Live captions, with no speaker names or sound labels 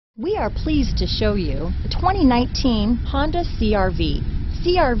We are pleased to show you the 2019 Honda CR-V.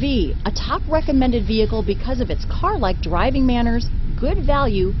 CR-V, a top recommended vehicle because of its car-like driving manners, good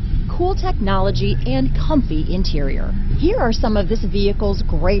value, cool technology, and comfy interior. Here are some of this vehicle's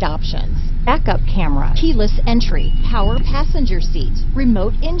great options: backup camera, keyless entry, power passenger seat,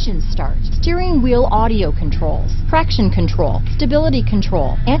 remote engine start, steering wheel audio controls, traction control, stability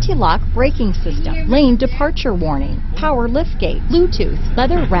control, anti-lock braking system, lane departure warning, power liftgate, Bluetooth,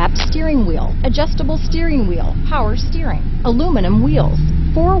 leather-wrapped steering wheel, adjustable steering wheel, power steering, aluminum wheels,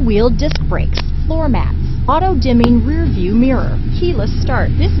 four-wheel disc brakes, floor mats, auto-dimming rear-view mirror, keyless start.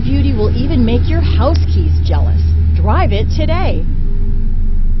 This beauty will even make your house keys jealous. Drive it today.